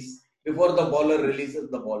the crease before the bowler releases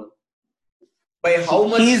the ball? By how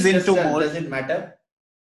much distance does it matter?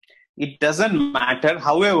 It doesn't matter.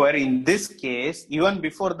 However, in this case, even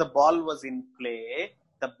before the ball was in play,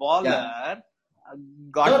 the bowler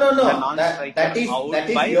got the non-striker that is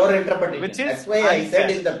your interpretation. That's why I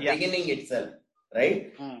said in the beginning itself,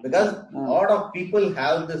 right? Because a lot of people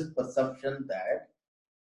have this perception that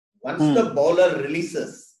once the bowler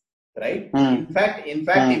releases, right? In fact,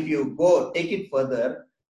 if you go take it further,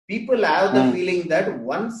 people have the feeling that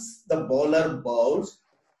once the bowler bowls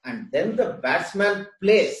and then the batsman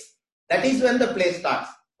plays, that is when the play starts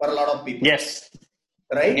for a lot of people. Yes.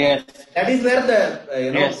 Right? Yes. That is where the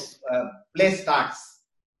play starts.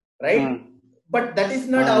 Right? But that is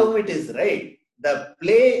not how it is, right? The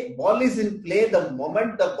ball is in play the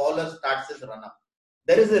moment the bowler starts his run up.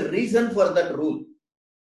 There is a reason for that rule,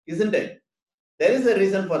 isn't it? There is a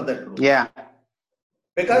reason for that rule. Yeah.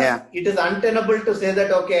 Because it is untenable to say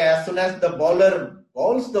that, okay, as soon as the bowler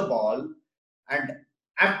bowls the ball and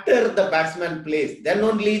after the batsman plays, then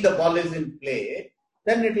only the ball is in play,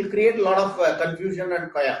 then it will create a lot of confusion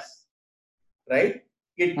and chaos, right?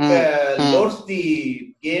 It loads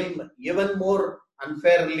the game even more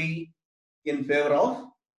unfairly in favor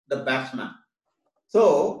of the batsman.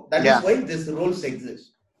 So that is why these rules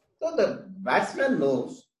exist. So the batsman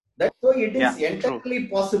knows that, so it is entirely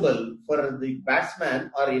possible for the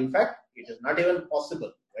batsman, or in fact, it is not even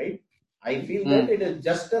possible, right? I feel that it is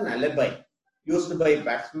just an alibi used by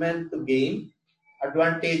batsmen to gain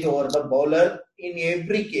advantage over the bowler in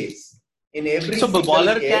every case. So the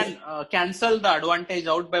bowler can cancel the advantage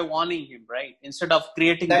out by warning him, right? Instead of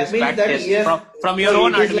creating this practice. From your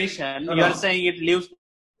own admission, you are saying it leaves.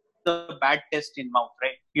 the bad taste in mouth,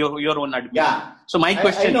 right? Your own admission. Yeah. So my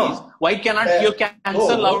question I know. is, why cannot you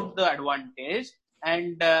cancel Oh. out the advantage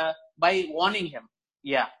and by warning him?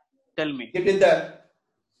 Yeah, tell me. It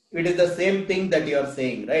is the same thing that you are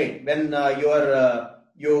saying, right? When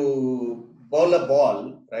you bowl a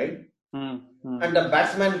ball, right? And the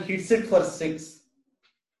batsman hits it for 6.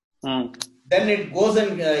 Then it goes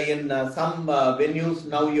in some venues.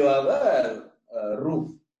 Now you have a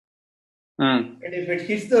roof, and if it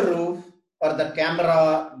hits the roof or the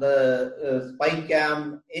camera, the spy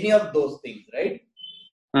cam, any of those things, right?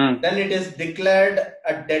 Then it is declared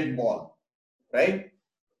a dead ball, right?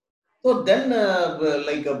 So then,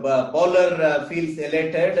 like a bowler feels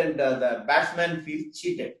elated and the batsman feels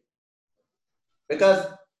cheated because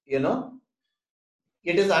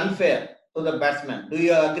it is unfair to the batsman. Do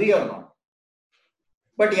you agree or not?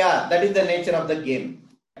 But yeah, that is the nature of the game.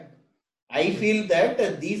 I feel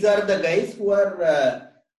that these are the guys who are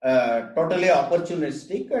totally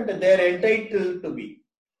opportunistic and they are entitled to be,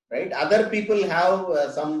 right? Other people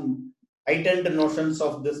have some heightened notions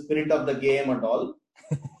of the spirit of the game and all.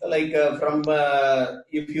 Like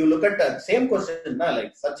if you look at the same question,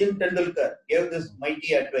 like Sachin Tendulkar gave this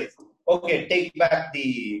mighty advice. Okay, take back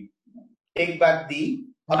the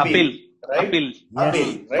appeal, right? Appeal,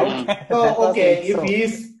 right? So okay,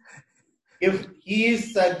 if he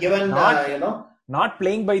is given, not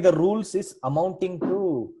playing by the rules is amounting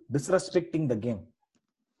to disrespecting the game.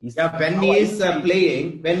 When he is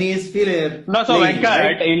playing, when he is feeling. No, so playing, Venkat,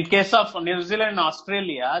 right? in case of New Zealand and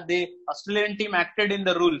Australia, the Australian team acted in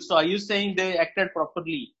the rules. So are you saying they acted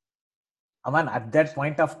properly? Aman, at that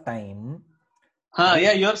point of time.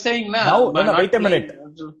 Yeah, you're saying now. No, wait a minute.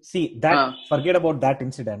 See that. Forget about that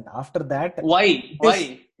incident. After that, why?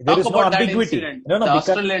 There Talk is no about ambiguity. That incident. No, the because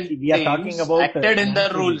Australian we are talking about acted in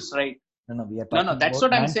the rules, right? No, we are talking No, that's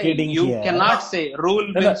about what I'm saying. You here. cannot say rule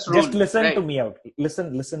means rule. Just listen right? to me out.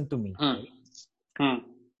 Listen to me. Right?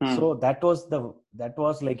 So that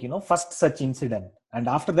was like first such incident, and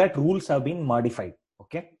after that rules have been modified.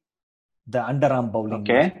 Okay, the underarm bowling.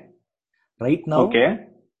 Okay.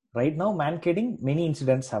 Right now, Mankading, many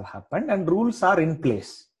incidents have happened, and rules are in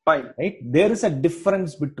place. Fine. Right? There is a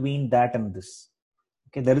difference between that and this.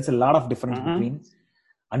 Okay, there is a lot of difference between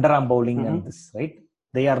underarm bowling and this. Right?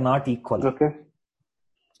 They are not equal. Okay.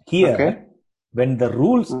 Here, when the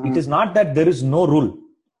rules, it is not that there is no rule.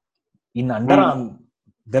 In underarm,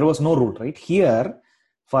 there was no rule, right? Here,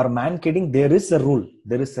 for Mankading, there is a rule.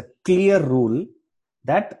 There is a clear rule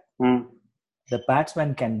that the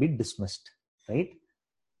batsman can be dismissed, right?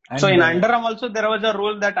 And so in underarm also, there was a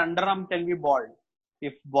rule that underarm can be bowled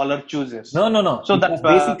if bowler chooses. No. So that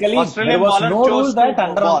basically, Australian there was bowler no rule that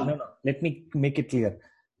underarm. No. Let me make it clear.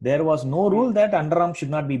 There was no rule that underarm should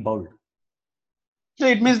not be bowled. So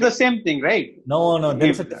it means the same thing, right? No, there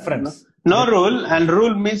is a difference. No rule and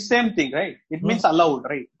rule means same thing, right? It means allowed,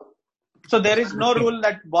 right? So there is no rule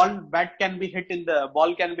that ball can be hit in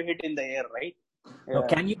the air, right? No,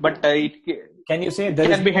 can you? But can you say there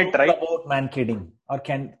can is be no hit, rule right? about Mankading, or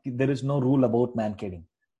there is no rule about Mankading?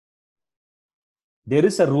 There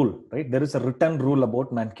is a rule, right? There is a written rule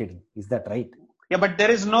about Mankading. Is that right? Yeah, but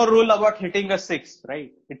there is no rule about hitting a 6,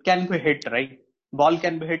 right? It can be hit, right? Ball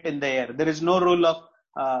can be hit in the air. There is no rule of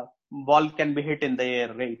ball can be hit in the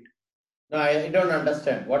air, right? No, I don't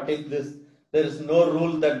understand. What is this? There is no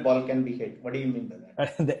rule that ball can be hit. What do you mean by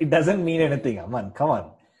that? It doesn't mean anything, Aman. Come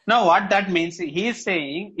on. No, what that means, he is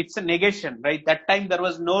saying it's a negation, right? That time there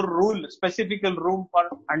was no rule, specific room for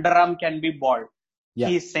underarm can be bowled. Yeah.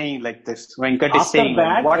 He is saying like this. Venkat is saying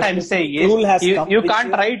that, what I'm saying is you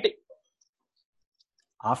can't write.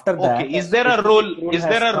 After that, okay, is there a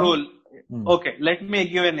rule? Okay, let me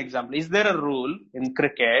give an example. Is there a rule in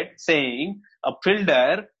cricket saying a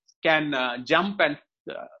fielder can jump and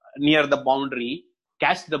near the boundary,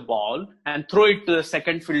 catch the ball and throw it to the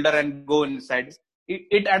second fielder and go inside?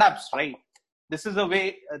 It adapts, right? This is the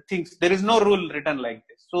way things. There is no rule written like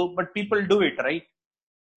this. So, but people do it, right?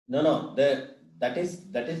 No. That is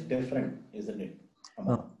different, isn't it?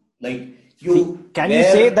 Like can you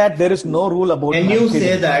say that there is no rule about? Can you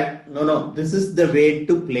say that no? This is the way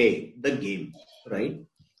to play the game, right?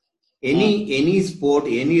 Any sport,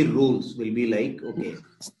 any rules will be like, okay,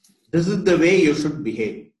 this is the way you should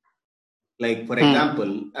behave. Like for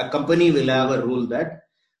example, a company will have a rule that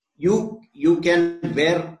you can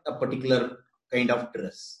wear a particular kind of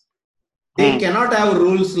dress. They cannot have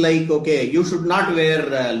rules like, okay, you should not wear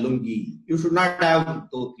lungi, you should not have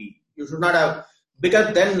dhoti, you should not have,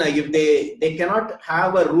 because then if they cannot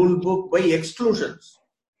have a rule book by exclusions,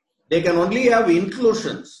 they can only have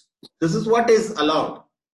inclusions. This is what is allowed.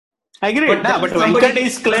 I agree. But Venkat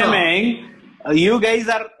is claiming You guys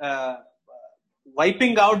are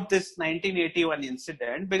wiping out this 1981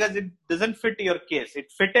 incident because it doesn't fit your case.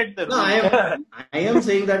 It fitted the No, rule. I am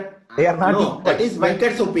saying that They are not no, that equal. is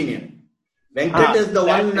Venkat's opinion. Venkat is the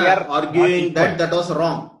That one they are arguing not that was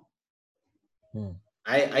wrong. Hmm.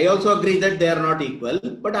 I also agree that they are not equal,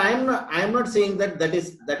 but I am not saying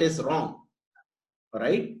that is wrong.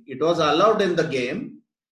 Right? It was allowed in the game,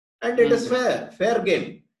 and it is fair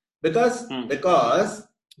game because only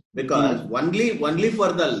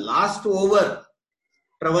for the last over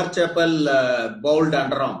Trevor Chappell bowled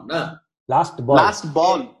underarm. No? Last ball. Last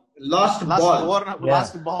ball. Last ball. Over, Yeah.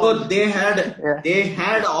 last ball. So they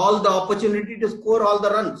had all the opportunity to score all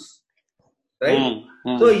the runs, right?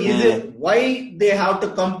 So is it why they have to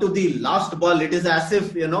come to the last ball? It is as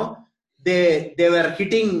if they were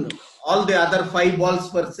hitting all the other 5 balls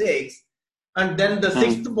for 6, and then the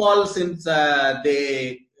 6th ball, since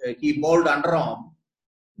he bowled underarm,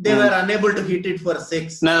 they were unable to hit it for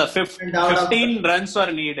 6. No, 15 runs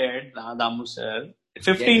were needed, Damu sir.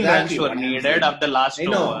 15 runs were needed of the last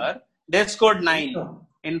over. They scored 9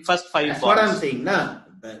 in first 5 That's balls. what I'm saying. Nah.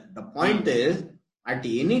 The point is, at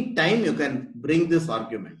any time you can bring this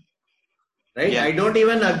argument. Right? Yeah. I don't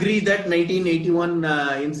even agree that 1981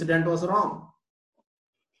 incident was wrong.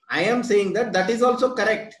 I am saying that is also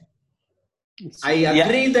correct. I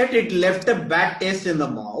agree that it left a bad taste in the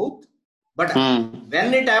mouth, but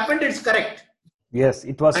when it happened, it's correct. Yes,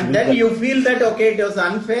 it was. And then you feel that, okay, it was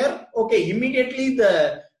unfair. Okay, immediately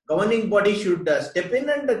the governing body should step in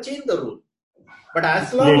and change the rule. But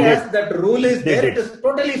as long as that rule is there, it is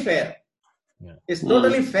totally fair. Yeah. It's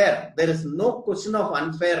totally fair. There is no question of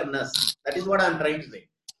unfairness. That is what I'm trying to say.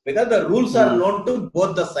 Because the rules are known to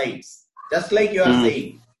both the sides. Just like you are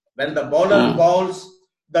saying, when the bowler bowls,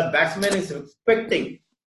 the batsman is expecting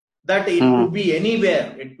that it could be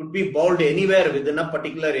anywhere. It could be bowled anywhere within a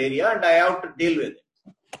particular area, and I have to deal with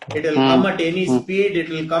it. It will come at any speed. It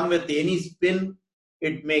will come with any spin.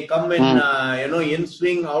 It may come in, in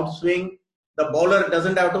swing, out swing. The bowler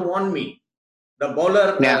doesn't have to warn me. The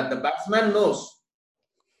bowler, the batsman knows.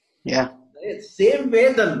 Yeah. Same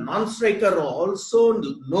way the non-striker also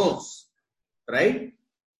knows, right?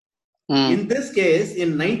 In this case,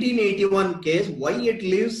 in 1981 case, why it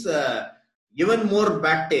leaves even more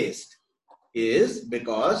bad taste is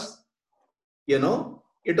because,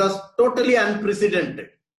 it was totally unprecedented.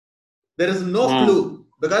 There is no clue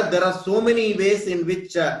because there are so many ways in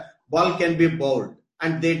which ball can be bowled,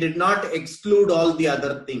 and they did not exclude all the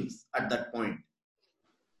other things at that point.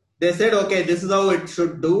 They said, okay, this is how it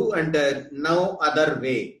should do, and no other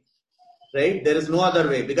way, right? There is no other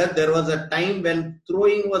way because there was a time when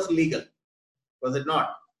throwing was legal, was it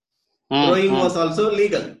not? Throwing was also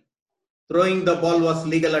legal. Throwing the ball was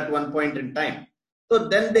legal at one point in time. So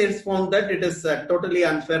then they found that it is totally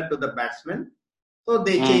unfair to the batsman. So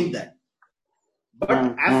they changed that.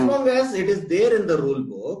 But as long as it is there in the rule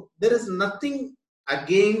book, there is nothing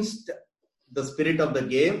against the spirit of the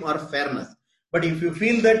game or fairness. But if you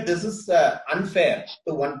feel that this is unfair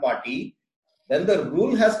to one party, then the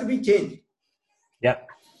rule has to be changed. Yeah.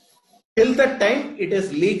 Till that time, it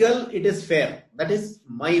is legal, it is fair. That is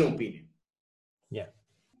my opinion. Yeah.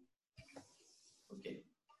 Okay.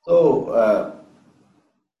 So,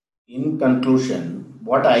 in conclusion,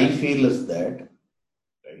 what I feel is that,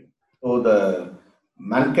 right? So the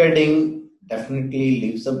Mankading definitely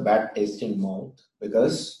leaves a bad taste in mouth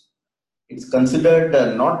because it's considered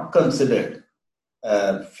not considered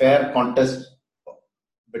a fair contest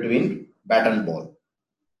between bat and ball,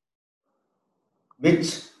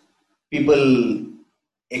 which people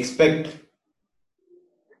expect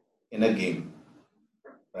in a game,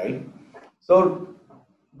 right? So,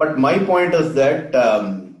 but my point is that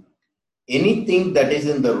anything that is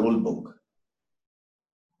in the rule book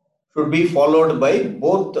should be followed by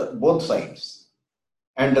both sides,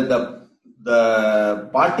 and the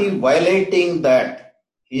party violating that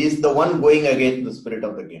is the one going against the spirit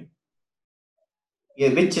of the game,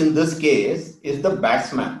 which in this case is the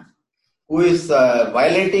batsman who is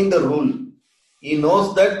violating the rule. He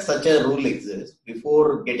knows that such a rule exists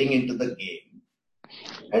before getting into the game,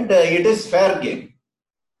 and it is fair game,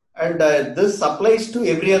 and this applies to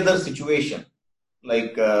every other situation,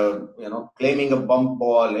 like claiming a bump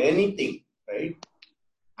ball, anything, right?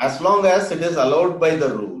 As long as it is allowed by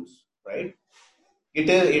the rules, right?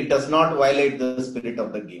 It does not violate the spirit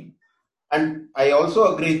of the game. And I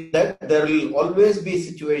also agree that there will always be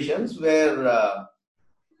situations where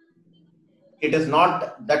it is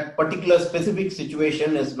not, that particular specific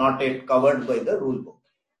situation is not yet covered by the rule book.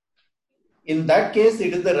 In that case,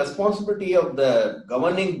 it is the responsibility of the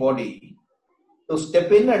governing body to step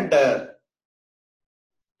in and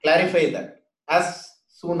clarify that. as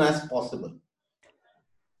soon as possible?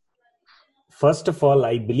 First of all,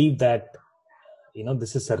 I believe that,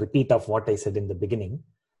 this is a repeat of what I said in the beginning.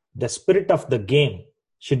 The spirit of the game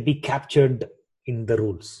should be captured in the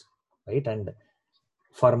rules, right? And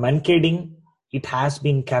for mankading, it has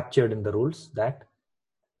been captured in the rules that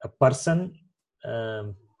a person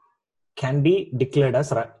can be declared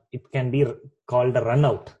as, it can be called a run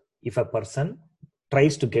out if a person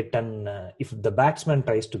tries to get if the batsman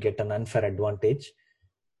tries to get an unfair advantage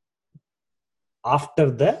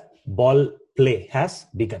after the ball play has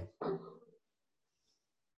begun.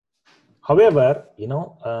 However,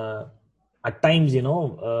 at times,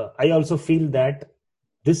 I also feel that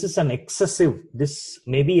this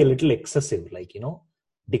may be a little excessive, like,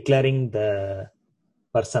 declaring the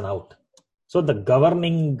person out. So the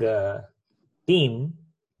governing team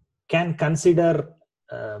can consider,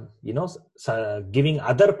 giving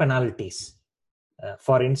other penalties.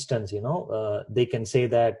 For instance, they can say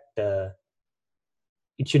that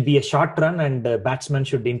it should be a short run and the batsman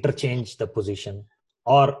should interchange the position,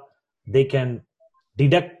 or they can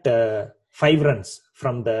deduct 5 runs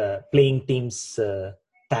from the playing team's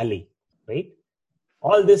tally, right?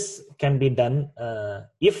 All this can be done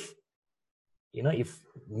if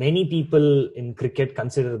many people in cricket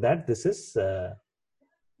consider that this is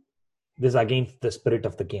against the spirit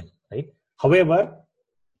of the game, right? However,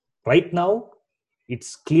 right now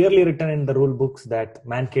it's clearly written in the rule books that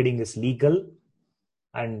mankading is legal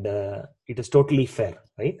and it is totally fair,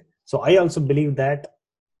 right? So I also believe that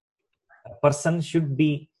a person should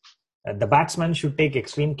be, the batsman should take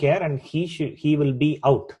extreme care, and he will be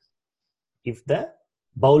out if the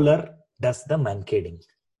bowler does the mankading,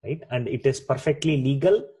 right? And it is perfectly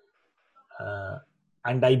legal,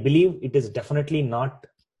 and I believe it is definitely not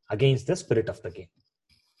against the spirit of the game.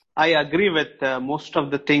 I agree with most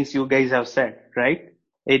of the things you guys have said, right?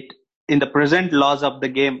 In the present laws of the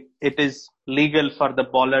game, it is legal for the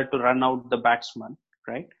bowler to run out the batsman,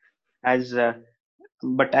 right?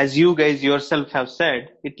 But as you guys yourself have said,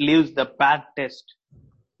 it leaves the bad taste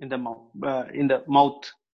in the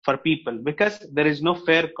mouth for people, because there is no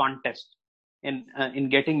fair contest in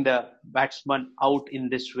getting the batsman out in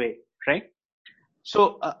this way, right?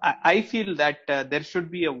 So I feel that there should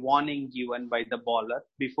be a warning given by the bowler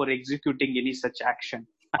before executing any such action.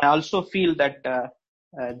 I also feel that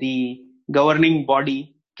the governing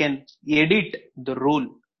body can edit the rule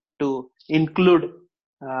to include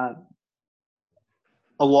uh,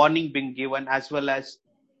 a warning being given as well as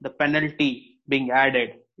the penalty being added,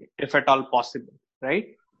 if at all possible,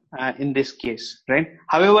 right? In this case, right?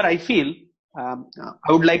 However, I feel I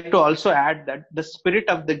would like to also add that the spirit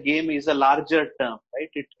of the game is a larger term, right?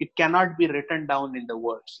 It cannot be written down in the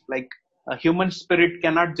words. Like a human spirit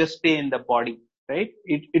cannot just stay in the body, right?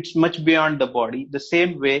 It's much beyond the body. The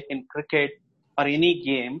same way in cricket or any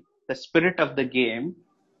game, the spirit of the game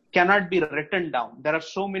cannot be written down. There are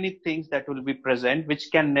so many things that will be present which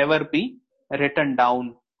can never be written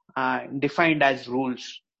down, defined as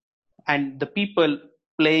rules. And the people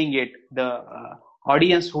playing it, the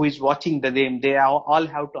audience who is watching the game, they all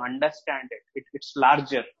have to understand it. It's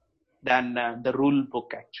larger than the rule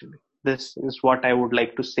book, actually. This is what I would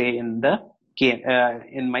like to say in the game,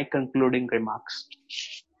 in my concluding remarks.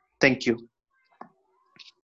 Thank you.